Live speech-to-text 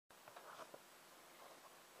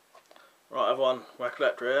Right everyone,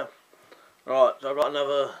 WeaponCollector here. Right, so I've got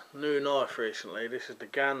another new knife recently. This is the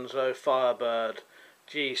Ganzo Firebird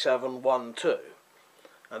G712.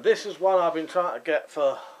 And this is one I've been trying to get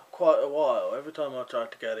for quite a while. Every time I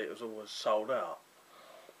tried to get it, it was always sold out.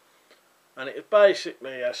 And it is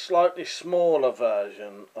basically a slightly smaller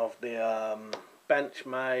version of the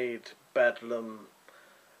Benchmade Bedlam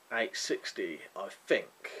 860, I think.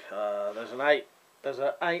 There's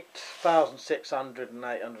a 8600 and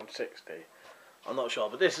 860. I'm not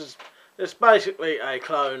sure, but this is basically a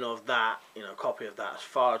clone of that, copy of that as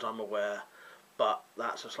far as I'm aware, but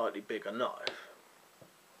that's a slightly bigger knife.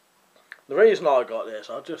 The reason I got this,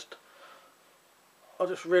 I just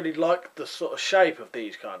really like the sort of shape of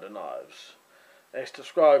these kind of knives. It's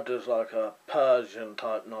described as like a Persian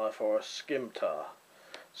type knife or a scimitar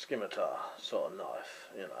sort of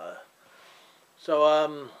knife,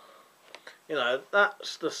 So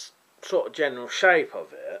that's the sort of general shape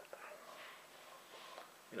of it.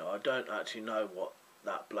 I don't actually know what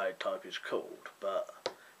that blade type is called, but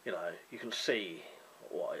you can see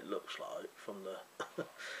what it looks like from the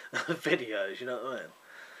videos, you know what I mean?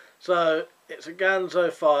 So it's a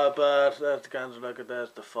Ganzo Firebird. There's the Ganzo logo,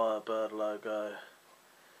 there's the Firebird logo.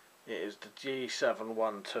 It is the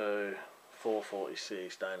G712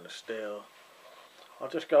 440C stainless steel. I'll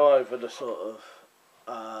just go over the sort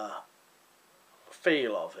of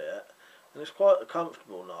feel of it, and it's quite a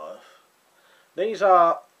comfortable knife. These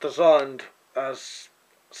are designed as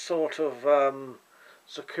sort of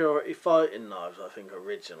security fighting knives, I think,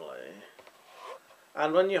 originally.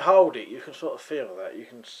 And when you hold it, you can sort of feel that. You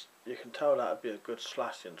can tell that would be a good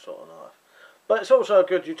slashing sort of knife. But it's also a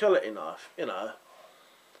good utility knife,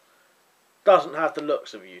 Doesn't have the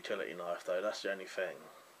looks of a utility knife though, that's the only thing.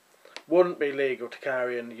 Wouldn't be legal to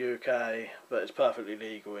carry in the UK, but it's perfectly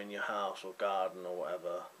legal in your house or garden or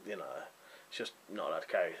whatever, It's just not allowed to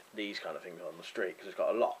carry these kind of things on the street because it's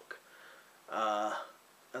got a lock.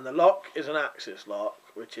 And the lock is an axis lock,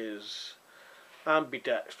 which is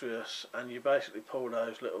ambidextrous, and you basically pull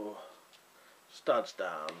those little studs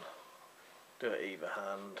down, do it either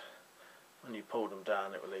hand. When you pull them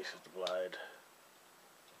down, it releases the blade.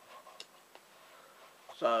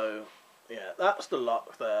 So, yeah, that's the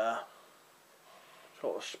lock there.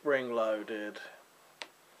 Sort of spring loaded.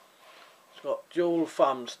 It's got dual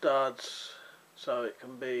thumb studs, so it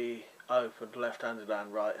can be opened left-handed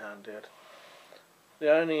and right-handed.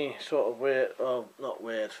 The only sort of weird, well, not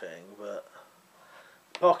weird thing, but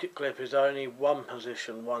the pocket clip is only one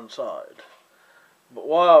position, one side. But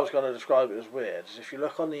why I was going to describe it as weird is if you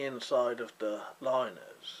look on the inside of the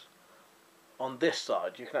liners, on this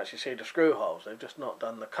side you can actually see the screw holes. They've just not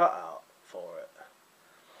done the cutout for it.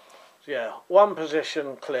 So yeah, one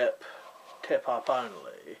position clip, tip up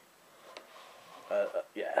only.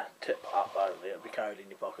 Yeah, tip up only. It'll be carried in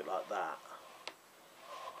your pocket like that.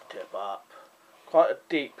 Tip up. Quite a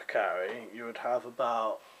deep carry. You would have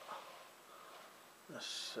about, let's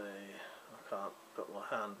see, I can't put my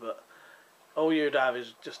hand, but all you'd have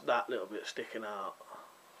is just that little bit sticking out.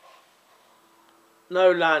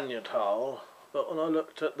 No lanyard hole, but when I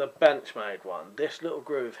looked at the Benchmade one, this little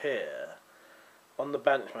groove here, on the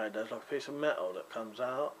Benchmade there's like a piece of metal that comes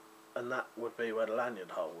out, and that would be where the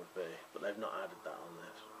lanyard hole would be, but they've not added that on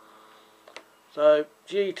this. So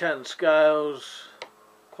G10 scales,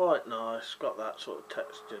 quite nice, got that sort of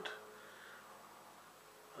textured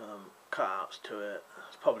cutouts to it.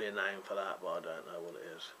 There's probably a name for that, but I don't know what it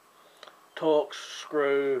is. Torx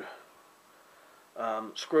screw,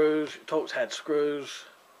 Torx head screws,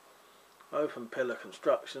 open pillar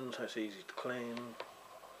construction, so it's easy to clean.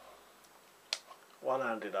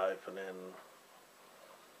 One-handed opening.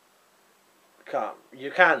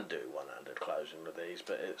 You can do one-handed closing with these,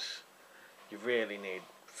 but you really need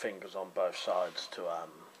fingers on both sides to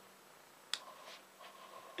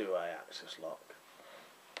do a axis lock.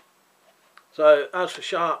 So as for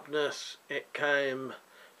sharpness, it came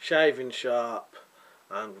shaving sharp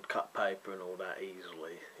and would cut paper and all that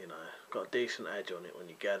easily. Got a decent edge on it when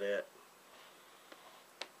you get it.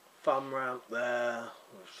 Thumb ramp there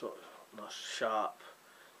with sort of nice sharp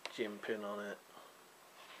jimping on it.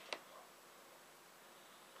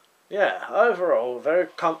 Yeah, overall very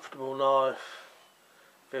comfortable knife.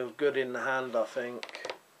 Feels good in the hand, I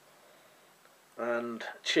think, and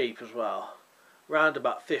cheap as well. Round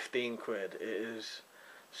about 15 quid. It's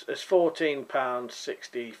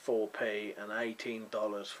 £14.64p and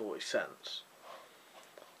 $18.40.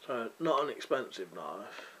 So not an expensive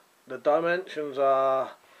knife. The dimensions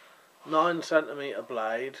are 9cm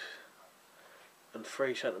blade and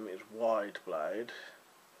 3cm wide blade.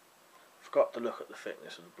 Forgot to look at the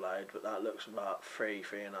thickness of the blade, but that looks about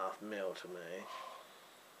 3.5mm to me.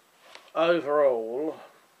 overall,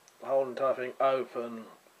 the whole entire thing open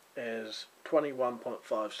is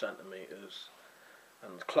 21.5 centimeters,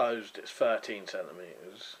 and closed it's 13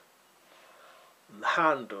 centimeters. And the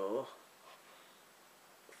handle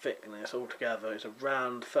thickness altogether is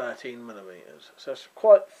around 13 millimeters, so it's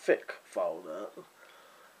quite thick folder.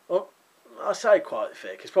 Well, I say quite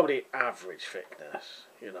thick. It's probably average thickness.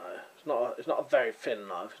 You know, it's not a very thin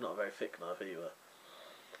knife. It's not a very thick knife either.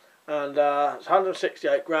 And it's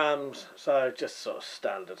 168 grams, so just sort of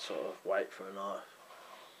standard sort of weight for a knife.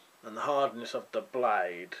 And the hardness of the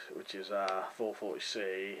blade, which is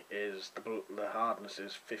 440C, is the hardness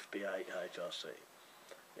is 58 HRC.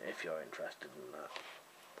 If you're interested in that.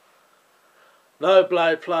 No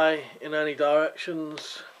blade play in any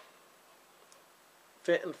directions.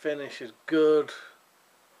 Fit and finish is good.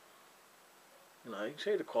 You know, you can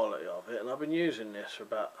see the quality of it, and I've been using this for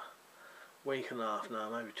about a week and a half now,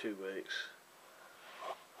 maybe 2 weeks.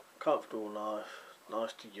 Comfortable knife,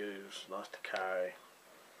 nice to use, nice to carry.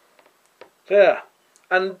 So yeah,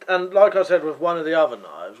 and like I said with one of the other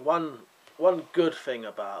knives, one good thing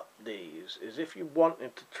about these is if you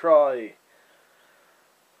wanted to try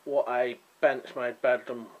what a Benchmade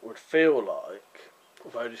Bedlam would feel like,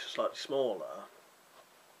 although this is slightly smaller,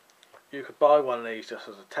 you could buy one of these just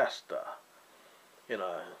as a tester. You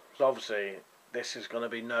know, so obviously this is going to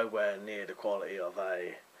be nowhere near the quality of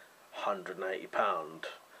a £180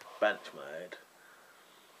 Benchmade,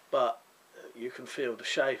 but you can feel the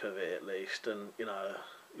shape of it at least, and you know,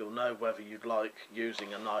 you'll know whether you'd like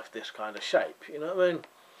using a knife this kind of shape, you know what I mean?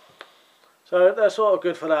 So they're sort of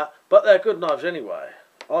good for that, but they're good knives anyway.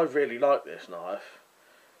 I really like this knife.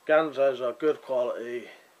 Ganzos are good quality,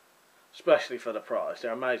 especially for the price.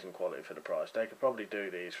 They're amazing quality for the price. They could probably do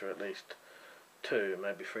these for at least 2,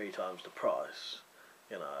 maybe 3 times the price,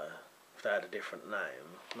 you know, if they had a different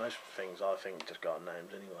name. Most things I think just got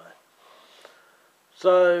names anyway.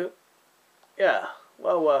 So yeah,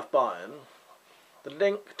 well worth buying. The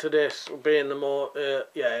link to this will be in the more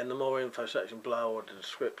in the more info section below, or the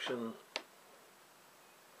description.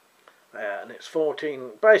 And it's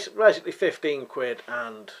basically 15 quid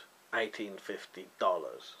and $18.50,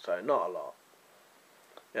 so not a lot.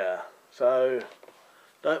 Yeah, so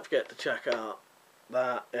don't forget to check out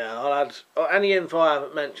that. Yeah, I'll add any info I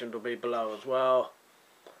haven't mentioned will be below as well,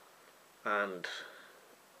 and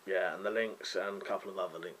yeah, and the links and a couple of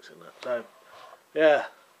other links in that. So yeah,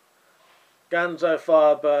 Ganzo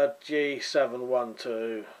Firebird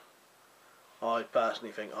G712, I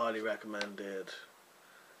personally think highly recommended.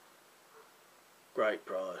 Great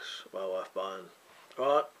price, well worth buying.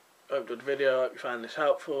 Alright, hope you enjoyed the video, hope you found this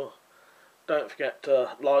helpful. Don't forget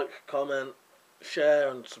to like, comment, share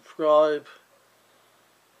and subscribe.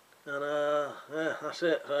 And yeah, that's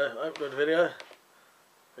it. So hope you enjoyed the video.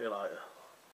 See you later.